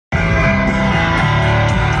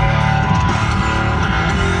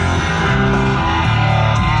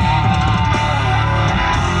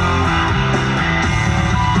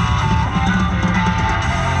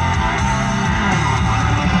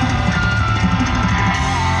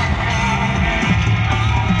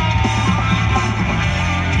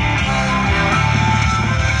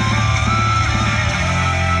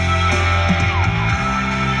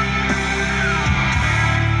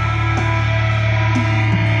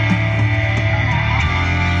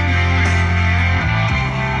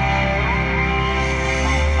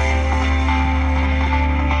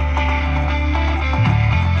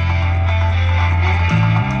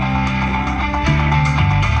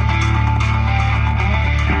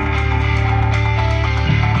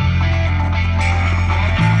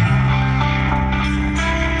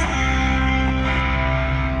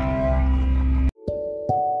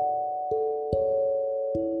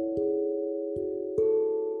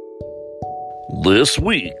This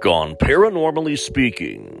week on Paranormally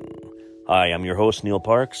Speaking. Hi, I'm your host, Neil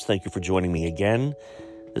Parks. Thank you for joining me again.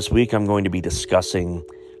 This week I'm going to be discussing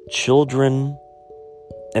children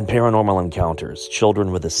and paranormal encounters,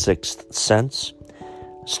 children with a sixth sense,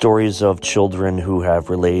 stories of children who have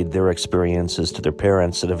relayed their experiences to their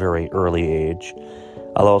parents at a very early age.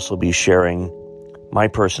 I'll also be sharing my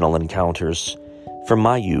personal encounters from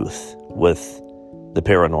my youth with the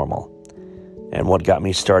paranormal and what got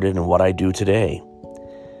me started and what I do today.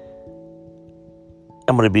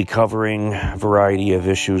 I'm going to be covering a variety of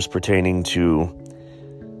issues pertaining to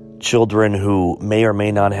children who may or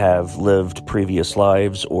may not have lived previous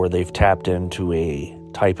lives, or they've tapped into a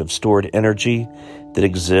type of stored energy that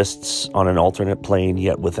exists on an alternate plane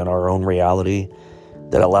yet within our own reality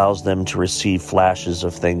that allows them to receive flashes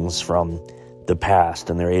of things from the past,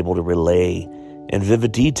 and they're able to relay in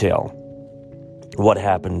vivid detail what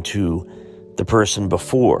happened to the person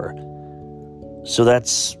before. So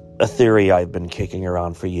that's a theory I've been kicking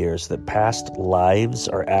around for years, that past lives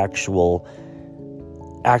are actually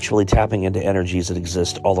tapping into energies that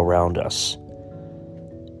exist all around us.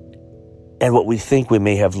 And what we think we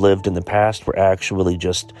may have lived in the past, we're actually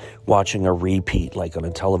just watching a repeat like on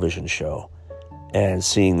a television show and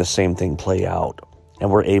seeing the same thing play out.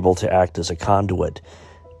 And we're able to act as a conduit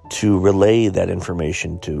to relay that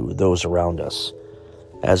information to those around us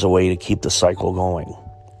as a way to keep the cycle going.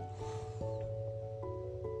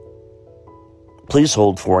 Please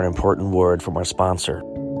hold for an important word from our sponsor.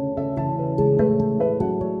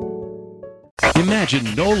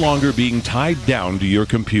 Imagine no longer being tied down to your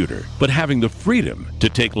computer, but having the freedom to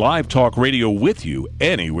take live talk radio with you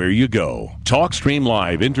anywhere you go. TalkStream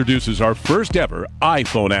Live introduces our first ever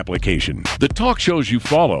iPhone application. The talk shows you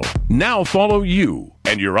follow now follow you,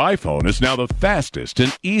 and your iPhone is now the fastest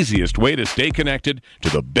and easiest way to stay connected to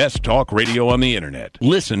the best talk radio on the internet.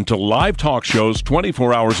 Listen to live talk shows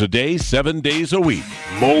 24 hours a day, 7 days a week.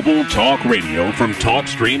 Mobile talk radio from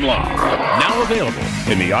TalkStream Live. Now available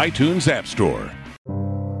in the iTunes App Store.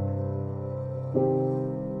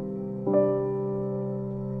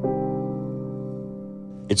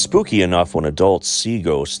 It's spooky enough when adults see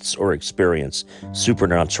ghosts or experience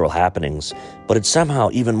supernatural happenings, but it's somehow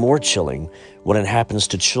even more chilling when it happens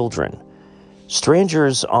to children.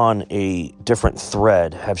 Strangers on a different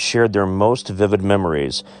thread have shared their most vivid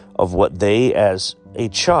memories of what they, as a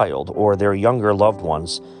child or their younger loved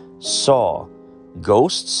ones, saw.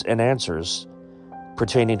 Ghosts and answers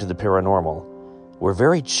pertaining to the paranormal were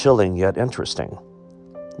very chilling yet interesting.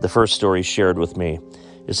 The first story shared with me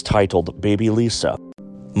is titled Baby Lisa.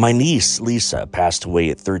 My niece, Lisa, passed away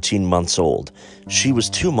at 13 months old. She was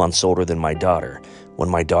 2 months older than my daughter. When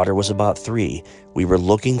my daughter was about 3, we were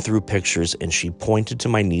looking through pictures and she pointed to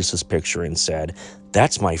my niece's picture and said,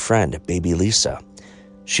 "That's my friend, Baby Lisa.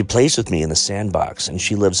 She plays with me in the sandbox and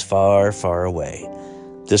she lives far, far away."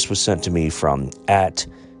 This was sent to me from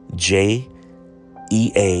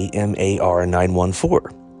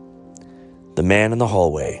 @JEAMAR914. The Man in the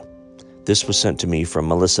Hallway. This was sent to me from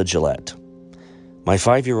Melissa Gillette. My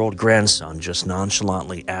 5-year-old grandson just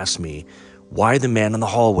nonchalantly asked me why the man in the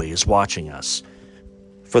hallway is watching us.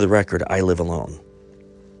 For the record, I live alone.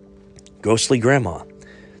 Ghostly Grandma.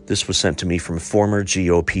 This was sent to me from former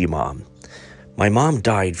GOP mom. My mom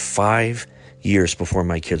died 5 years before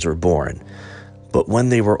my kids were born, but when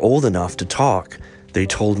they were old enough to talk, they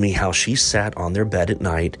told me how she sat on their bed at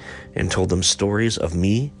night and told them stories of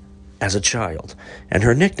me as a child and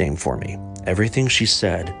her nickname for me. Everything she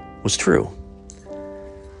said was true.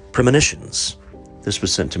 Premonitions. This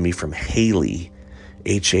was sent to me from Hayley,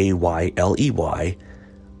 HAYLEY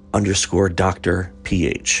 _Dr.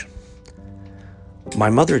 PH. My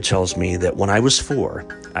mother tells me that when I was 4,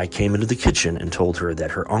 I came into the kitchen and told her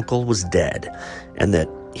that her uncle was dead and that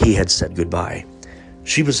he had said goodbye.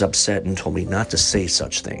 She was upset and told me not to say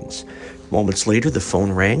such things. Moments later, the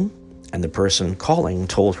phone rang and the person calling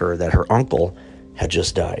told her that her uncle had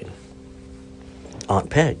just died. Aunt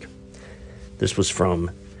Peg. This was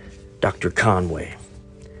from Dr. Conway.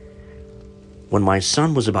 When my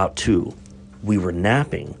son was about 2, we were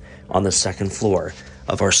napping on the second floor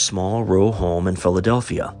of our small row home in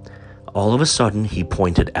Philadelphia. All of a sudden, he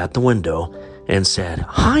pointed at the window and said,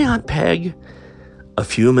 "Hi, Aunt Peg." A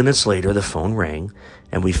few minutes later, the phone rang,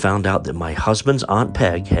 and we found out that my husband's Aunt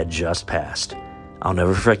Peg had just passed. I'll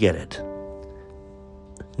never forget it.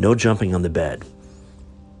 No jumping on the bed.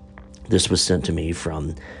 This was sent to me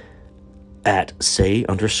from @say_I_do.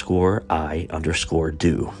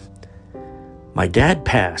 My dad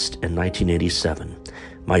passed in 1987.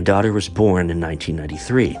 My daughter was born in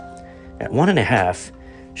 1993. At 1.5,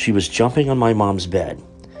 she was jumping on my mom's bed.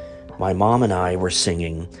 My mom and I were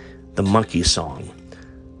singing The Monkey Song.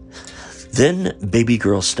 Then baby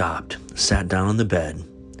girl stopped, sat down on the bed.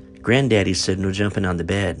 Granddaddy said no jumping on the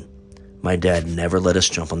bed. My dad never let us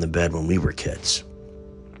jump on the bed when we were kids.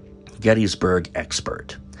 Gettysburg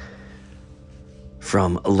Expert.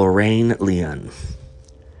 From Lorraine Leon.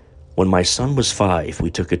 When my son was 5, we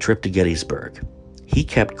took a trip to Gettysburg. He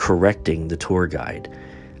kept correcting the tour guide.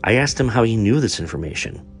 I asked him how he knew this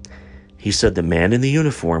information. He said the man in the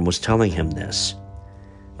uniform was telling him this.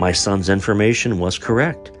 My son's information was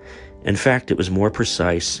correct. In fact, it was more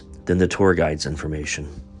precise than the tour guide's information.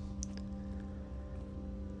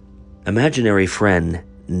 Imaginary friend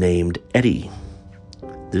named Eddie.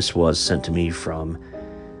 This was sent to me from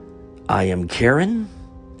I am Karen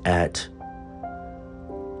at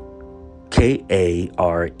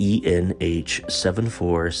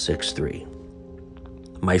KARENH7463.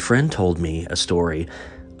 My friend told me a story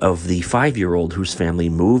of the 5-year-old whose family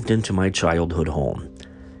moved into my childhood home.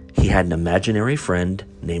 He had an imaginary friend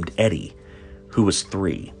named Eddie, who was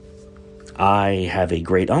 3. I have a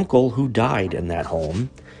great uncle who died in that home,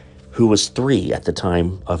 who was 3 at the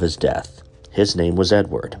time of his death. His name was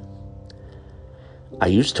Edward. I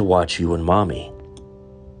used to watch you and Mommy.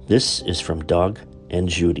 This is from Doug and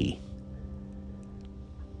Judy.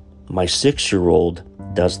 My 6-year-old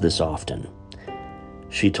does this often.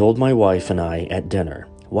 She told my wife and I at dinner,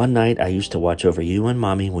 one night I used to watch over you and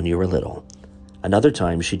Mommy when you were little. Another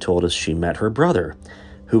time she told us she met her brother,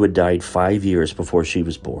 who had died 5 years before she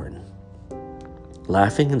was born.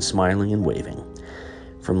 Laughing and smiling and waving.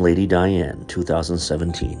 From Lady Diane,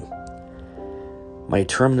 2017. My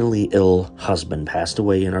terminally ill husband passed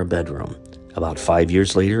away in our bedroom. About 5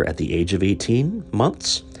 years later, at the age of 18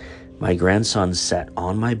 months, my grandson sat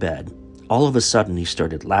on my bed. All of a sudden, he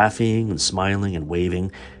started laughing and smiling and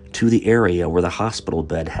waving to the area where the hospital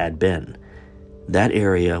bed had been. That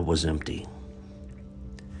area was empty.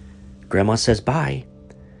 Grandma says bye.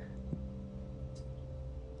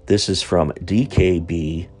 This is from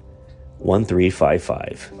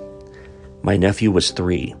DKB1355. My nephew was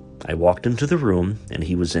 3. I walked into the room and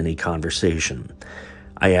he was in a conversation.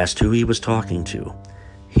 I asked who he was talking to.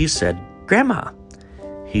 He said, Grandma.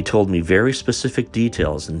 He told me very specific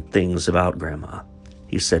details and things about Grandma.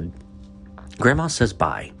 He said, Grandma says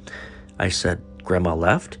bye. I said, Grandma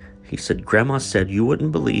left? He said, Grandma said you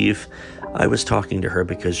wouldn't believe I was talking to her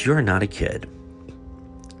because you're not a kid.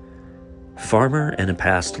 Farmer in a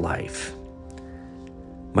past life.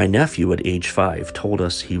 My nephew at age 5 told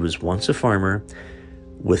us he was once a farmer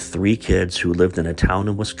with 3 kids who lived in a town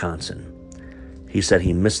in Wisconsin. He said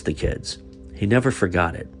he missed the kids. He never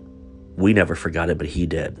forgot it. We never forgot it, but he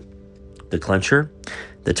did. The Clencher,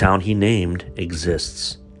 the town he named,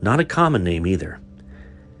 exists. Not a common name either.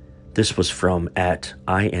 This was from at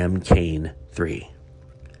I am Kane 3.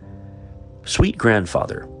 Sweet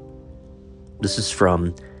Grandfather. This is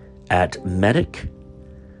from at Medic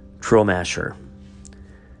Tromasher.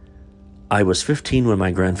 I was 15 when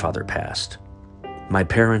my grandfather passed. My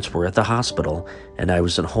parents were at the hospital and I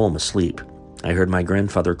was at home asleep. I heard my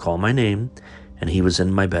grandfather call my name and he was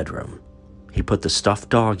in my bedroom. He put the stuffed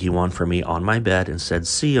dog he won for me on my bed and said,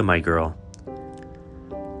 See ya, my girl.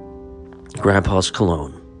 Grandpa's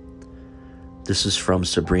cologne. This is from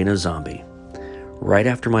Sabrina Zombie. Right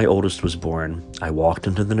after my oldest was born, I walked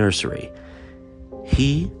into the nursery.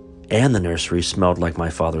 He and the nursery smelled like my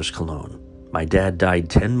father's cologne. My dad died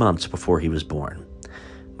 10 months before he was born.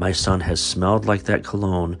 My son has smelled like that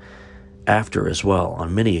cologne after as well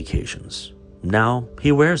on many occasions. Now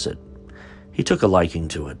he wears it. He took a liking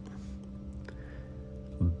to it.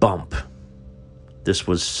 Bump. This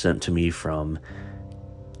was sent to me from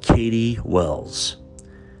Katie Wells.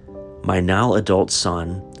 My now adult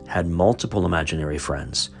son had multiple imaginary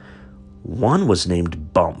friends. One was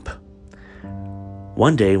named Bump.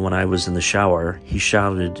 One day when I was in the shower, he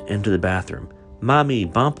shouted into the bathroom, Mommy,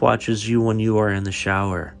 Bump watches you when you are in the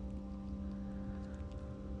shower.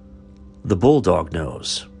 The Bulldog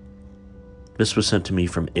Knows. This was sent to me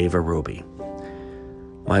from Ava Roby.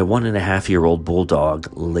 My 1.5-year-old bulldog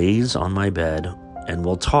lays on my bed and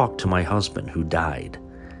will talk to my husband who died.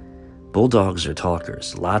 Bulldogs are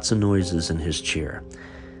talkers, lots of noises in his chair,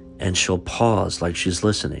 and she'll pause like she's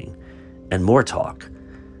listening, and more talk.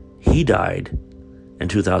 He died in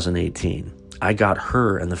 2018. I got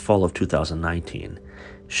her in the fall of 2019.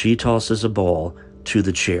 She tosses a ball to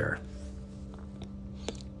the chair.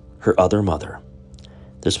 Her other mother.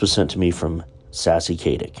 This was sent to me from Sassy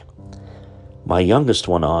Kadick. My youngest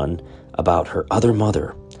went on about her other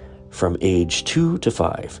mother from age 2 to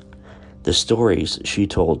 5. The stories she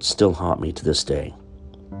told still haunt me to this day.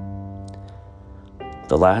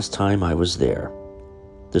 The last time I was there.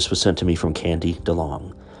 This was sent to me from Candy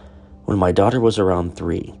DeLong. When my daughter was around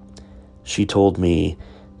 3, she told me,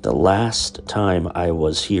 "The last time I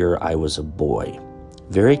was here, I was a boy,"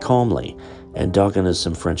 very calmly and dug into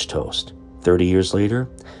some French toast. 30 years later,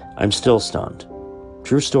 I'm still stunned.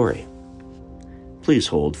 True story. Please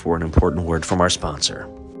hold for an important word from our sponsor.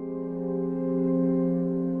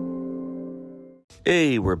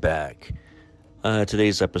 Hey, we're back.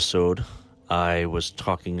 Today's episode, I was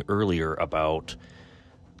talking earlier about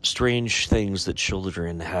strange things that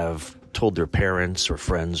children have told their parents or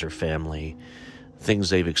friends or family, things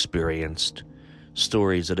they've experienced,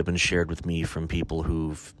 stories that have been shared with me from people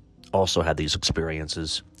who've also had these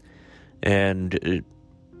experiences. And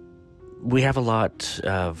we have a lot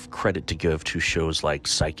of credit to give to shows like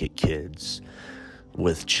Psychic Kids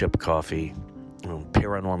with Chip Coffey,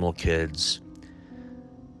 Paranormal Kids,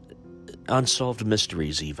 Unsolved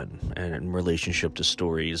Mysteries even, and in relationship to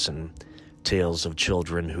stories and tales of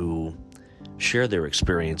children who share their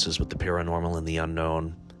experiences with the paranormal and the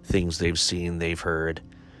unknown, things they've seen, they've heard,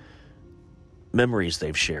 memories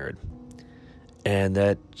they've shared. And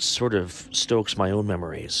that sort of stokes my own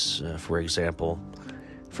memories. For example,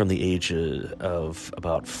 from the age of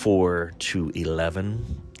about 4 to 11,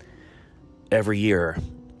 every year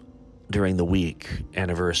during the week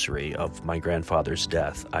anniversary of my grandfather's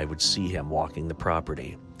death, I would see him walking the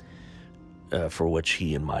property for which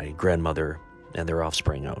he and my grandmother and their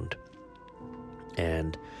offspring owned.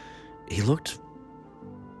 And he looked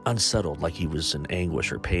unsettled, like he was in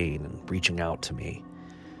anguish or pain and reaching out to me.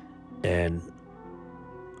 And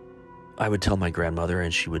I would tell my grandmother,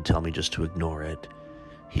 and she would tell me just to ignore it.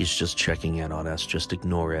 He's just checking in on us. Just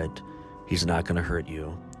ignore it. He's not going to hurt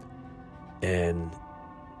you. And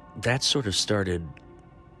that sort of started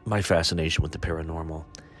my fascination with the paranormal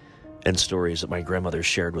and stories that my grandmother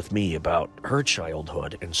shared with me about her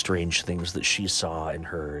childhood and strange things that she saw and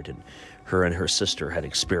heard, and her sister had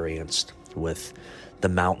experienced with the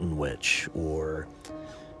Mountain Witch, or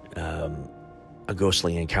a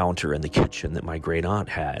ghostly encounter in the kitchen that my great aunt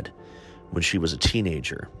had when she was a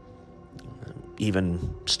teenager.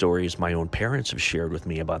 Even stories my own parents have shared with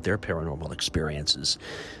me about their paranormal experiences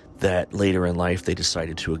that later in life they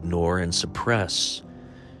decided to ignore and suppress,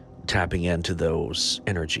 tapping into those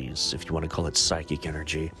energies, if you want to call it psychic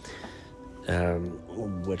energy,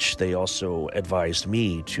 which they also advised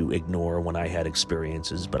me to ignore when I had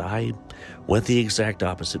experiences. But I went the exact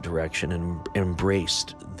opposite direction and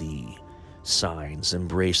embraced the signs,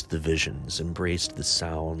 embraced the visions, embraced the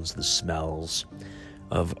sounds, the smells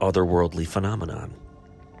of otherworldly phenomenon.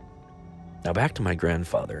 Now back to my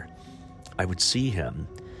grandfather. I would see him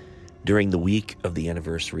during the week of the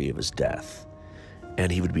anniversary of his death,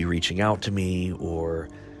 and he would be reaching out to me or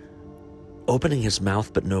opening his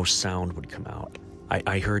mouth, but no sound would come out.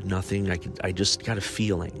 I heard nothing. I just got a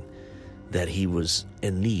feeling that he was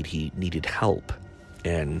in need. He needed help.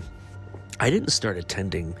 And I didn't start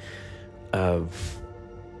attending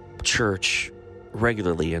church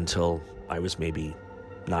regularly until I was maybe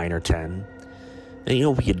 9 or 10.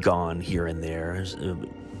 And, we had gone here and there. It was a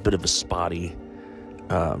bit of a spotty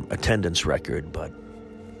attendance record, but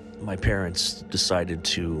my parents decided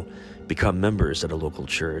to become members at a local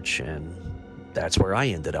church, and that's where I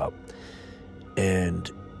ended up. And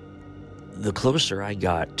the closer I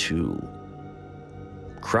got to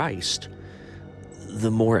Christ,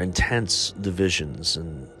 the more intense the visions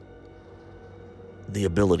and the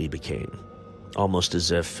ability became, almost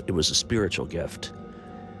as if it was a spiritual gift.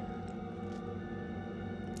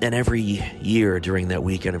 And every year during that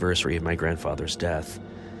week anniversary of my grandfather's death,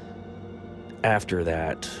 after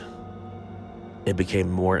that, it became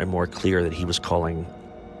more and more clear that he was calling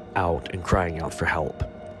out and crying out for help.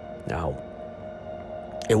 Now,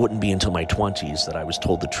 it wouldn't be until my 20s that I was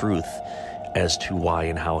told the truth as to why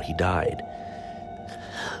and how he died.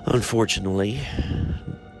 Unfortunately,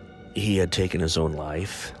 he had taken his own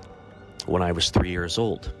life when I was 3 years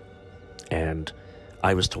old, and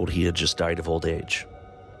I was told he had just died of old age.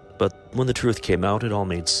 But when the truth came out, it all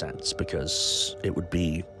made sense, because it would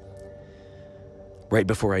be right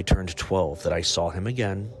before I turned 12 that I saw him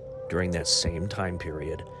again during that same time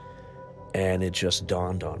period, and it just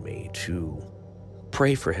dawned on me to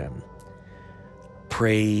pray for him,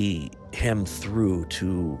 pray him through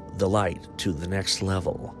to the light, to the next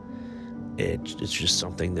level. It's just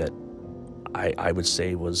something that I would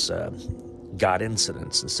say was God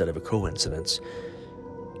incidence instead of a coincidence.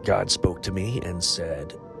 God spoke to me and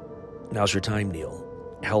said, "Now's your time, Neil.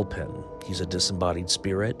 Help him. He's a disembodied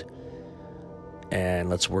spirit, and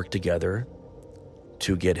let's work together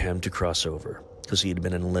to get him to cross over." Because he had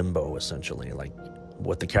been in limbo, essentially, like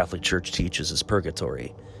what the Catholic Church teaches is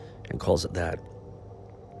purgatory and calls it that.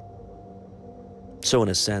 So in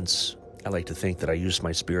a sense, I like to think that I used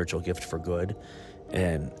my spiritual gift for good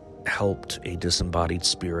and helped a disembodied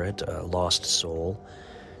spirit, a lost soul,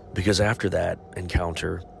 because after that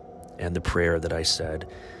encounter and the prayer that I said,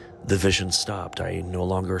 the vision stopped. I no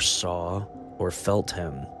longer saw or felt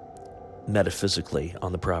him metaphysically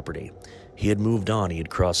on the property. He had moved on. He had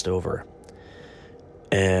crossed over.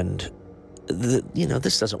 And,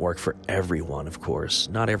 this doesn't work for everyone, of course.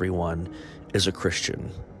 Not everyone is a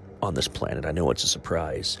Christian on this planet. I know it's a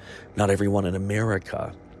surprise. Not everyone in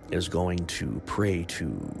America is going to pray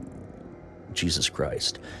to Jesus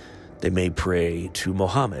Christ. They may pray to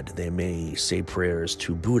Muhammad. They may say prayers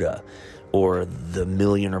to Buddha or the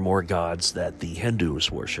million or more gods that the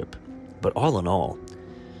Hindus worship. But all in all,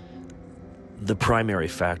 the primary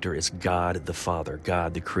factor is God the Father,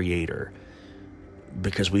 God the Creator,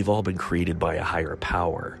 because we've all been created by a higher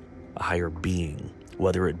power, a higher being,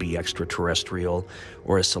 whether it be extraterrestrial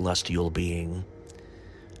or a celestial being.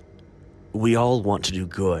 We all want to do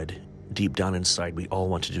good. Deep down inside, we all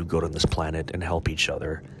want to do good on this planet and help each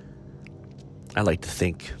other. I like to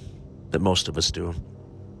think that most of us do.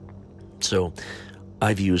 So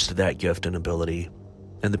I've used that gift and ability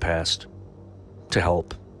in the past to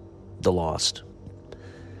help the lost.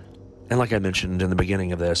 And like I mentioned in the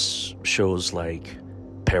beginning of this, shows like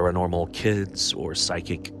Paranormal Kids or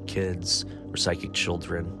Psychic Kids or Psychic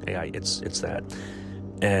Children, it's that.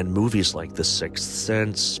 And movies like The Sixth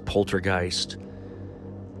Sense, Poltergeist,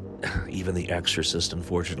 even The Exorcist,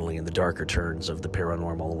 unfortunately, and the darker turns of the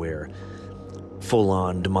paranormal where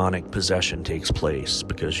full-on demonic possession takes place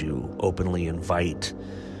because you openly invite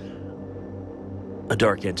a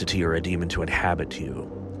dark entity or a demon to inhabit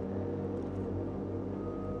you.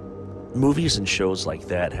 Movies and shows like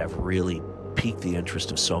that have really piqued the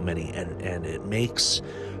interest of so many, and it makes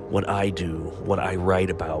what I do, what I write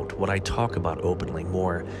about, what I talk about openly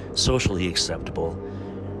more socially acceptable.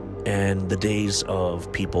 And the days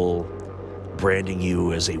of people branding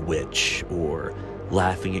you as a witch or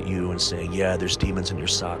laughing at you and saying, yeah, there's demons in your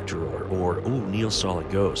sock drawer, or, ooh, Neil saw a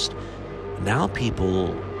ghost. Now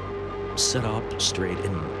people sit up straight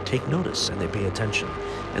and take notice, and they pay attention,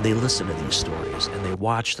 and they listen to these stories, and they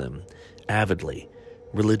watch them avidly,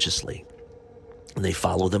 religiously, and they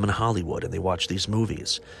follow them in Hollywood, and they watch these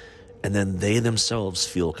movies, and then they themselves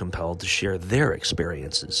feel compelled to share their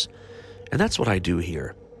experiences. And that's what I do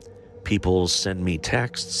here. People send me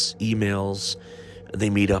texts, emails. They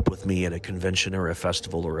meet up with me at a convention or a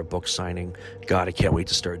festival or a book signing. God, I can't wait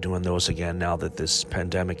to start doing those again now that this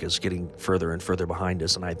pandemic is getting further and further behind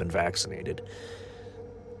us and I've been vaccinated.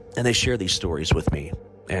 And they share these stories with me.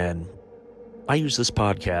 And I use this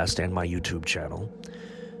podcast and my YouTube channel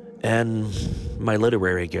and my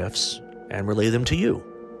literary gifts and relay them to you,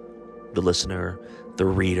 the listener, the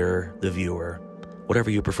reader, the viewer, whatever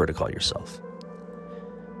you prefer to call yourself.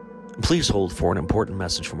 Please hold for an important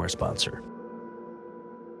message from our sponsor.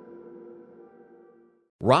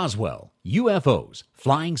 Roswell, UFOs,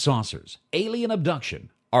 flying saucers, alien abduction.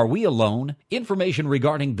 Are we alone? Information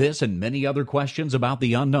regarding this and many other questions about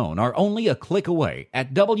the unknown are only a click away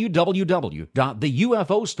at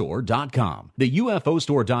www.theufostore.com.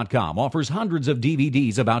 TheUFOstore.com offers hundreds of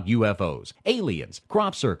DVDs about UFOs, aliens,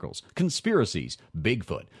 crop circles, conspiracies,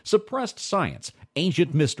 Bigfoot, suppressed science,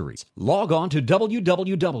 ancient mysteries. Log on to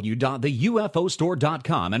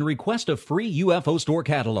www.theufostore.com and request a free UFO Store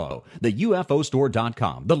catalog.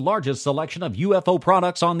 TheUFOstore.com, the largest selection of UFO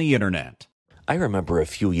products on the internet. I remember a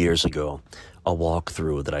few years ago a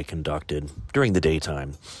walkthrough that I conducted during the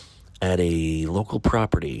daytime at a local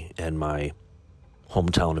property in my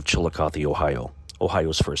hometown of Chillicothe, Ohio,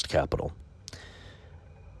 Ohio's first capital.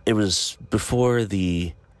 It was before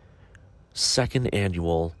the second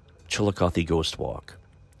annual Chillicothe Ghost Walk.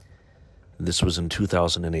 This was in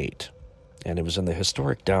 2008, and it was in the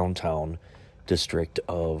historic downtown district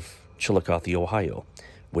of Chillicothe, Ohio,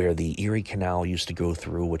 where the Erie Canal used to go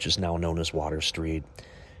through, which is now known as Water Street,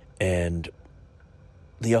 and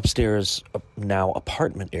the upstairs, now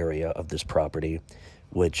apartment area of this property,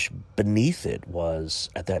 which beneath it was,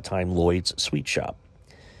 at that time, Lloyd's Sweet Shop.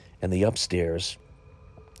 And the upstairs,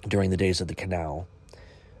 during the days of the canal,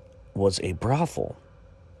 was a brothel.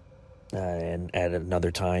 And at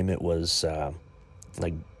another time, it was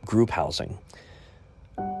like group housing.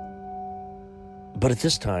 But at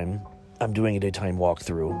this time, I'm doing a daytime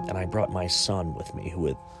walkthrough, and I brought my son with me,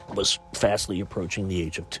 who was fastly approaching the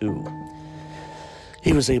age of 2.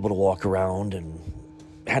 He was able to walk around and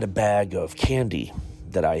had a bag of candy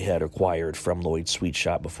that I had acquired from Lloyd's Sweet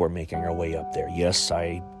Shop before making our way up there. Yes,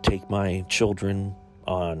 I take my children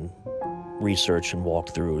on research and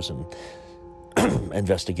walkthroughs and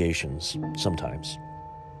investigations sometimes.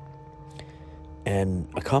 And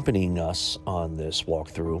accompanying us on this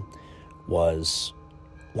walkthrough was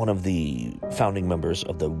one of the founding members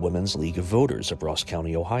of the Women's League of Voters of Ross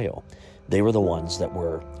County, Ohio. They were the ones that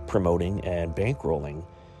were promoting and bankrolling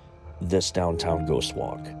this downtown ghost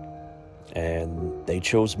walk. And they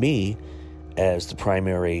chose me as the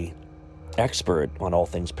primary expert on all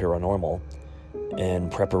things paranormal in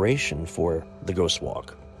preparation for the ghost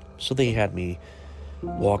walk. So they had me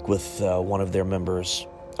walk with one of their members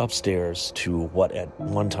upstairs to what at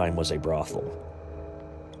one time was a brothel.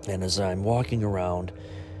 And as I'm walking around,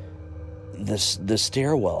 the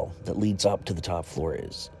stairwell that leads up to the top floor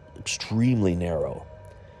is extremely narrow.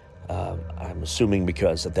 I'm assuming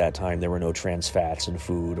because at that time there were no trans fats in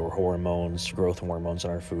food or growth hormones in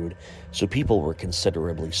our food, so people were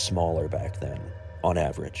considerably smaller back then, on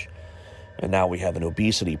average. And now we have an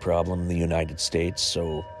obesity problem in the United States,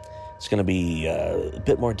 so it's going to be a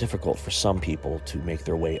bit more difficult for some people to make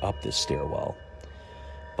their way up this stairwell.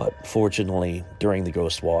 But fortunately, during the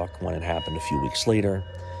ghost walk, when it happened a few weeks later,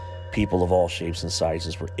 people of all shapes and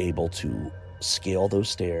sizes were able to scale those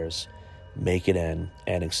stairs, make it in,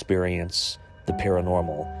 and experience the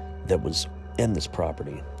paranormal that was in this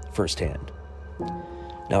property firsthand.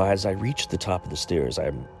 Now, as I reach the top of the stairs,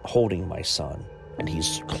 I'm holding my son, and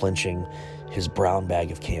he's clenching his brown bag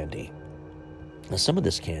of candy. Now, some of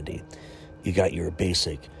this candy, you got your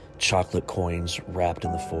basic chocolate coins wrapped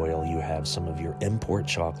in the foil. You have some of your import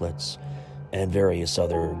chocolates and various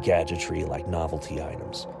other gadgetry like novelty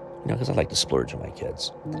items. Because I like to splurge on my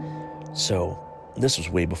kids. So this was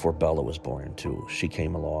way before Bella was born, too. She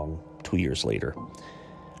came along 2 years later.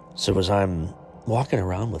 So as I'm walking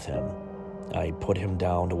around with him, I put him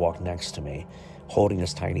down to walk next to me, holding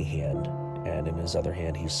his tiny hand, and in his other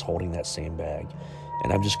hand, he's holding that same bag.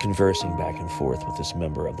 And I'm just conversing back and forth with this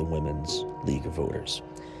member of the Women's League of Voters.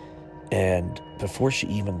 And before she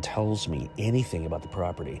even tells me anything about the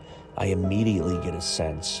property, I immediately get a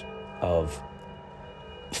sense of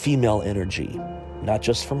female energy, not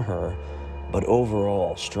just from her, but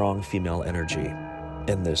overall strong female energy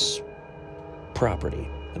in this property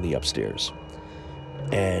in the upstairs.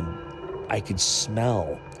 And I could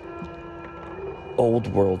smell old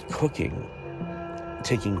world cooking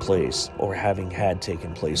taking place, or having had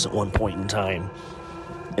taken place at one point in time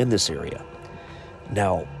in this area.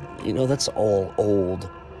 Now, that's all old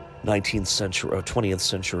 19th century or 20th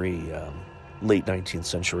century, late 19th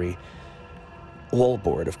century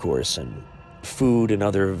wallboard, of course, and food and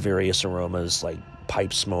other various aromas like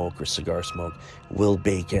pipe smoke or cigar smoke will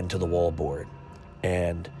bake into the wallboard.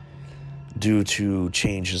 And due to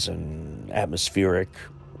changes in atmospheric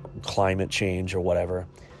climate change or whatever,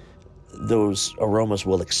 those aromas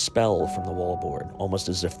will expel from the wallboard, almost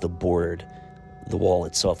as if the wall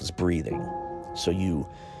itself is breathing. So you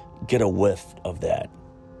get a whiff of that,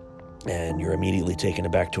 and you're immediately taken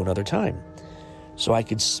aback to another time. So I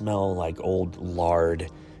could smell like old lard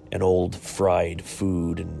and old fried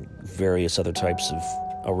food and various other types of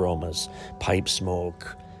aromas, pipe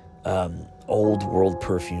smoke, old world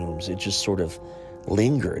perfumes. It just sort of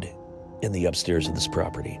lingered in the upstairs of this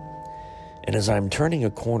property. And as I'm turning a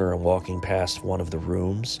corner and walking past one of the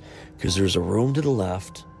rooms, because there's a room to the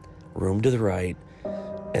left, room to the right,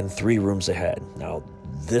 and 3 rooms ahead. Now,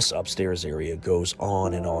 this upstairs area goes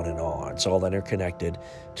on and on and on. It's all interconnected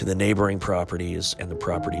to the neighboring properties and the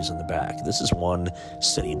properties in the back. This is one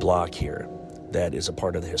city block here that is a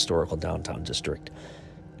part of the historical downtown district.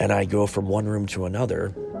 And I go from one room to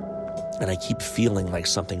another, and I keep feeling like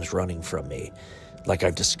something's running from me. Like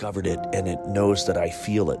I've discovered it, and it knows that I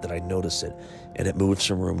feel it, that I notice it, and it moves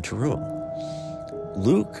from room to room.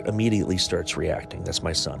 Luke immediately starts reacting. That's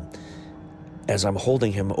my son. As I'm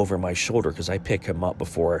holding him over my shoulder, because I pick him up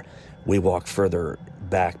before we walk further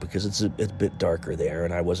back, because it's a bit darker there,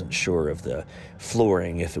 and I wasn't sure of the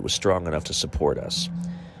flooring, if it was strong enough to support us.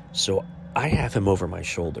 So I have him over my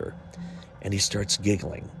shoulder, and he starts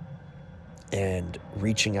giggling and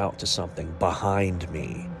reaching out to something behind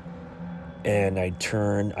me. And I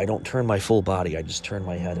don't turn my full body, I just turn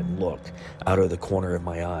my head and look out of the corner of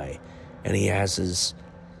my eye. And he has his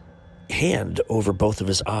hand over both of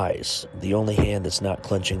his eyes, the only hand that's not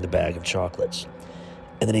clenching the bag of chocolates.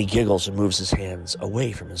 And then he giggles and moves his hands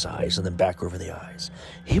away from his eyes and then back over the eyes.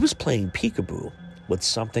 He was playing peekaboo with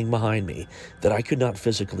something behind me that I could not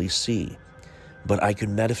physically see, but I could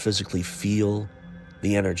metaphysically feel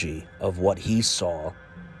the energy of what he saw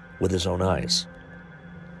with his own eyes.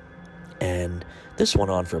 And this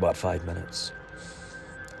went on for about 5 minutes.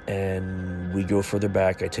 And we go further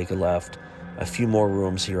back, I take a left, a few more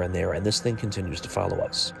rooms here and there, and this thing continues to follow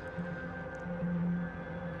us.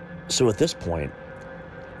 So at this point,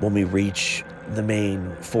 when we reach the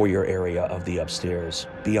main foyer area of the upstairs,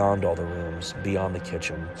 beyond all the rooms, beyond the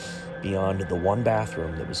kitchen, beyond the one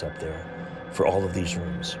bathroom that was up there for all of these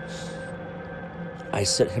rooms. I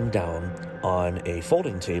sit him down on a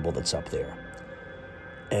folding table that's up there,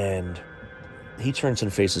 and he turns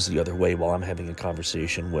and faces the other way while I'm having a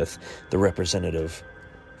conversation with the representative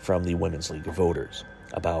from the Women's League of Voters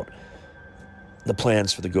about the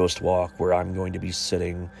plans for the Ghost Walk, where I'm going to be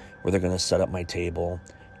sitting, where they're going to set up my table,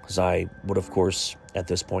 because I would, of course, at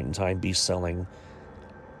this point in time, be selling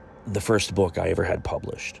the first book I ever had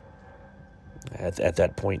published. At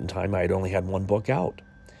that point in time, I had only had one book out.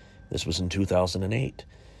 This was in 2008.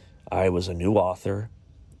 I was a new author,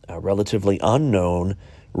 relatively unknown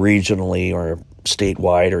regionally or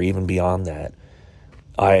statewide or even beyond that.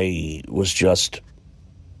 I was just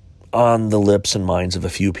on the lips and minds of a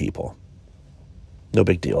few people. No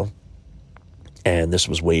big deal. And this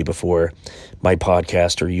was way before my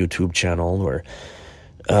podcast or YouTube channel or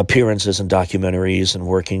appearances in documentaries and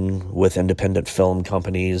working with independent film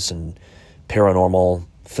companies and paranormal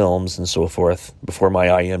films and so forth, before my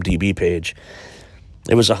IMDb page.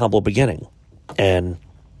 It was a humble beginning. And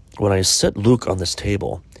when I sit Luke on this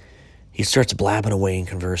table, he starts blabbing away and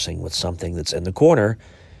conversing with something that's in the corner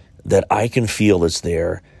that I can feel is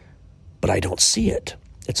there, but I don't see it.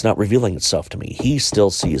 It's not revealing itself to me. He still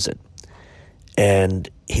sees it. And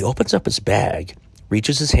he opens up his bag,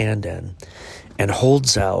 reaches his hand in, and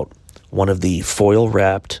holds out one of the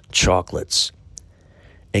foil-wrapped chocolates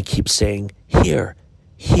and keeps saying, "Here,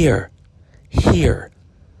 here, here."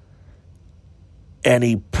 And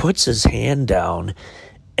he puts his hand down,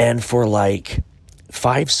 and for like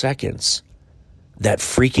 5 seconds, that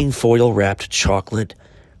freaking foil-wrapped chocolate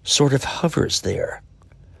sort of hovers there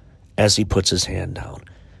as he puts his hand down.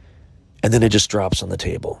 And then it just drops on the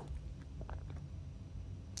table.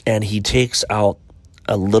 And he takes out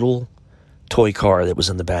a little toy car that was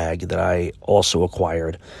in the bag that I also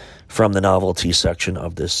acquired from the novelty section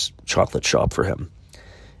of this chocolate shop for him.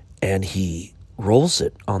 And he rolls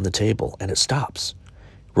it on the table, and it stops.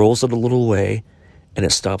 Rolls it a little way, and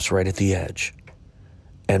it stops right at the edge.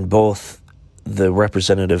 And both the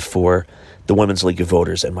representative for the Women's League of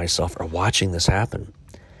Voters and myself are watching this happen.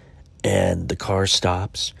 And the car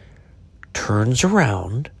stops, turns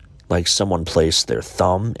around, like someone placed their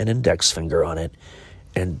thumb and index finger on it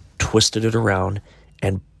and twisted it around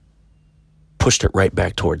and pushed it right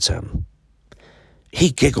back towards him.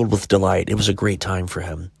 He giggled with delight. It was a great time for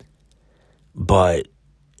him. But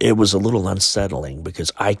it was a little unsettling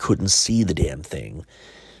because I couldn't see the damn thing.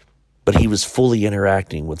 But he was fully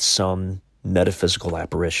interacting with some metaphysical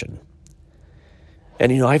apparition.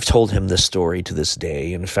 And, I've told him this story to this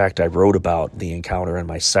day. In fact, I wrote about the encounter in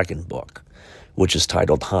my second book, which is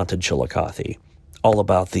titled Haunted Chillicothe, all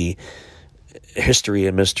about the history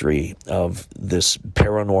and mystery of this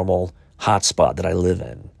paranormal hotspot that I live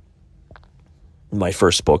in. My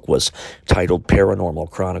first book was titled Paranormal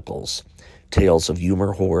Chronicles, Tales of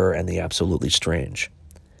Humor, Horror, and the Absolutely Strange.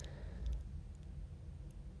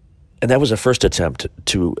 And that was a first attempt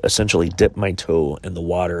to essentially dip my toe in the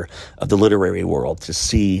water of the literary world to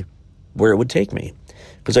see where it would take me.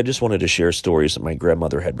 Because I just wanted to share stories that my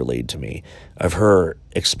grandmother had relayed to me of her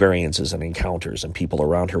experiences and encounters and people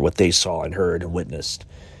around her, what they saw and heard and witnessed.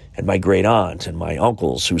 And my great aunt and my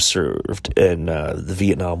uncles who served in the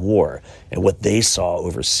Vietnam War and what they saw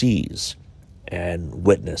overseas and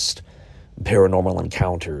witnessed. Paranormal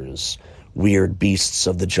encounters, weird beasts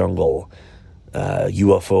of the jungle,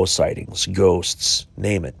 UFO sightings, ghosts,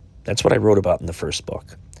 name it. That's what I wrote about in the first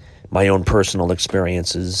book. My own personal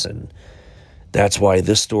experiences, and that's why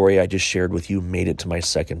this story I just shared with you made it to my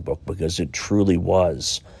second book, because it truly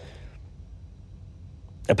was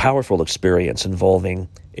a powerful experience involving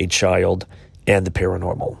a child and the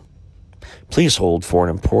paranormal. Please hold for an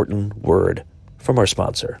important word from our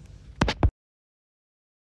sponsor.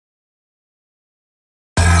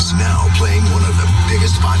 Now playing one of the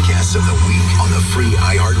biggest podcasts of the week on the free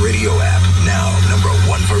iHeartRadio app. Now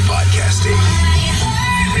 #1 for podcasting.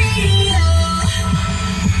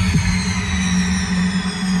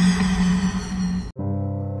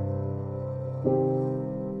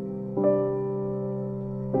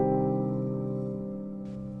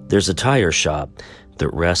 There's a tire shop that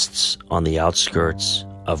rests on the outskirts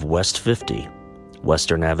of West 50,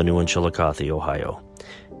 Western Avenue in Chillicothe, Ohio.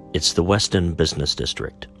 It's the Weston Business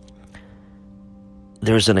District.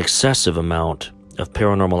 There's an excessive amount of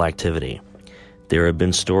paranormal activity. There have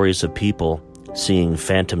been stories of people seeing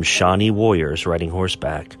phantom Shawnee warriors riding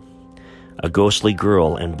horseback. A ghostly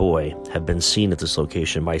girl and boy have been seen at this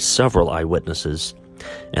location by several eyewitnesses,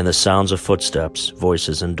 and the sounds of footsteps,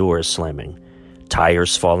 voices, and doors slamming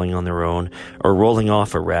tires falling on their own, or rolling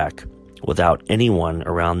off a wreck without anyone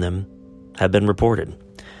around them have been reported.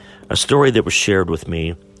 A story that was shared with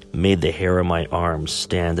me made the hair on my arms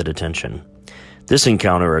stand at attention. This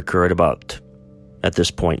encounter occurred at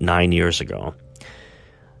this point, 9 years ago.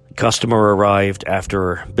 A customer arrived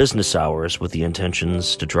after business hours with the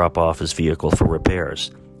intentions to drop off his vehicle for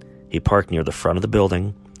repairs. He parked near the front of the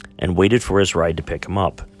building and waited for his ride to pick him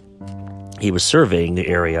up. He was surveying the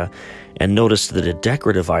area and noticed that a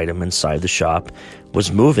decorative item inside the shop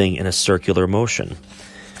was moving in a circular motion.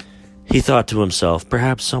 He thought to himself,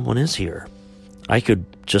 perhaps someone is here. I could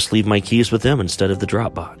just leave my keys with them instead of the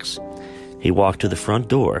drop box. He walked to the front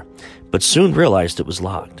door, but soon realized it was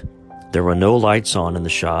locked. There were no lights on in the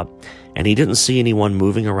shop, and he didn't see anyone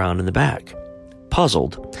moving around in the back.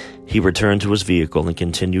 Puzzled, he returned to his vehicle and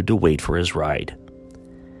continued to wait for his ride.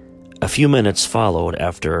 A few minutes followed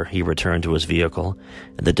after he returned to his vehicle,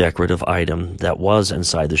 and the decorative item that was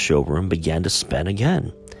inside the showroom began to spin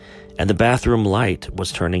again, and the bathroom light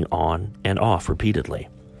was turning on and off repeatedly.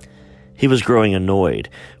 He was growing annoyed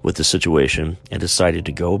with the situation and decided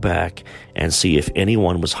to go back and see if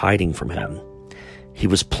anyone was hiding from him. He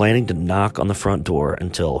was planning to knock on the front door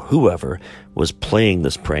until whoever was playing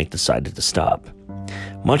this prank decided to stop.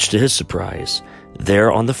 Much to his surprise,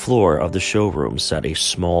 there on the floor of the showroom sat a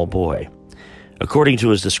small boy. According to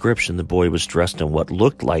his description, the boy was dressed in what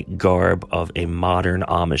looked like garb of a modern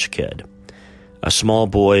Amish kid. A small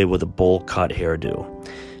boy with a bowl-cut hairdo.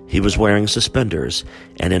 He was wearing suspenders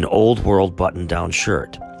and an old-world button-down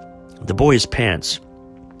shirt. The boy's pants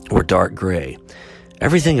were dark gray.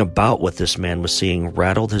 Everything about what this man was seeing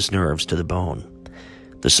rattled his nerves to the bone.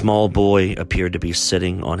 The small boy appeared to be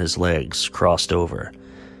sitting on his legs, crossed over.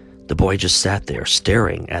 The boy just sat there,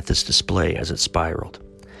 staring at this display as it spiraled.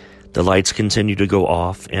 The lights continued to go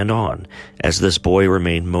off and on as this boy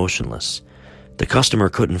remained motionless. The customer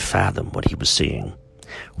couldn't fathom what he was seeing.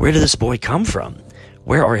 Where did this boy come from?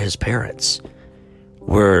 Where are his parents?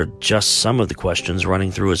 Were just some of the questions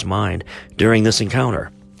running through his mind during this encounter.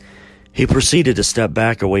 He proceeded to step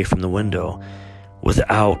back away from the window.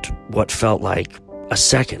 Without what felt like a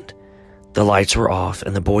second, the lights were off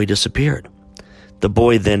and the boy disappeared. The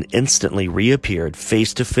boy then instantly reappeared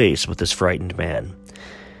face to face with this frightened man.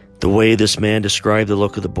 The way this man described the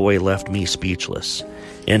look of the boy left me speechless.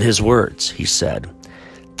 In his words, he said,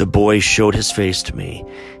 "The boy showed his face to me.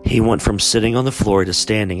 He went from sitting on the floor to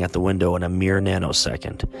standing at the window in a mere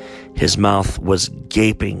nanosecond. His mouth was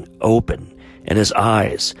gaping open, and his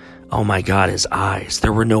eyes, oh my God, his eyes.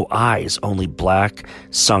 There were no eyes, only black,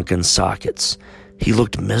 sunken sockets. He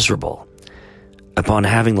looked miserable." Upon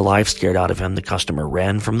having the life scared out of him, the customer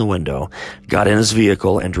ran from the window, got in his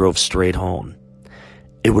vehicle, and drove straight home.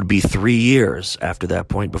 It would be 3 years after that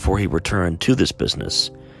point before he returned to this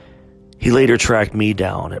business. He later tracked me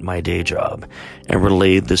down at my day job and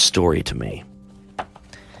relayed this story to me.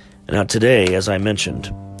 Now today, as I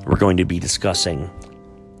mentioned, we're going to be discussing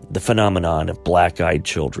the phenomenon of black-eyed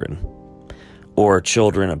children, or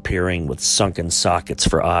children appearing with sunken sockets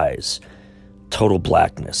for eyes, total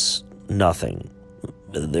blackness, nothing.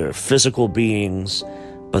 They're physical beings,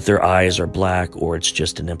 but their eyes are black, or it's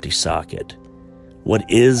just an empty socket. What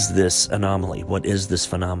is this anomaly? What is this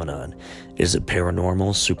phenomenon? Is it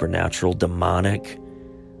paranormal, supernatural, demonic?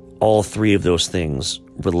 All three of those things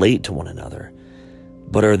relate to one another.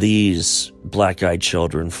 But are these black-eyed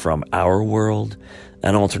children from our world,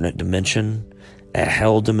 an alternate dimension, a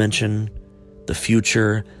hell dimension, the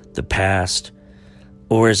future, the past,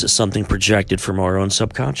 or is it something projected from our own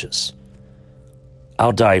subconscious?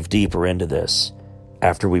 I'll dive deeper into this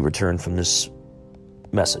after we return from this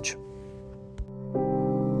message.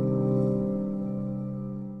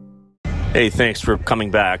 Hey, thanks for coming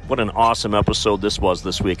back. What an awesome episode this was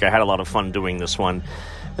this week. I had a lot of fun doing this one.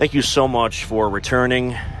 Thank you so much for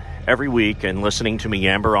returning every week and listening to me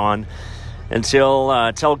yammer on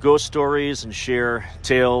until tell ghost stories and share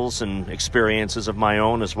tales and experiences of my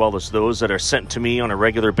own, as well as those that are sent to me on a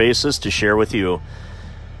regular basis to share with you.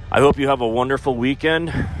 I hope you have a wonderful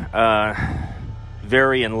weekend.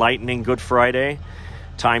 Very enlightening Good Friday.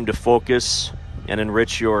 Time to focus and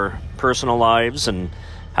enrich your personal lives, and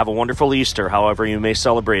have a wonderful Easter, however you may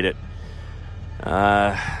celebrate it.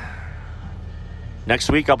 Next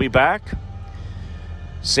week I'll be back.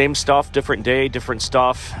 Same stuff, different day, different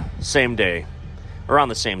stuff, same day, around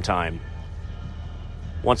the same time.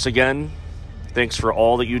 Once again, thanks for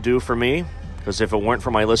all that you do for me, because if it weren't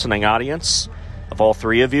for my listening audience of all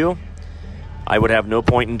three of you, I would have no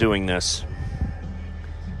point in doing this.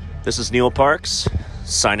 This is Neil Parks,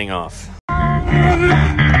 signing off. So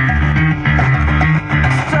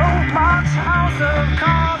much house of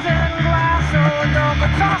cards and glass, so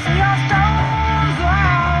tossing your stones.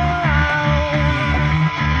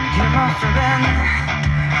 You must have been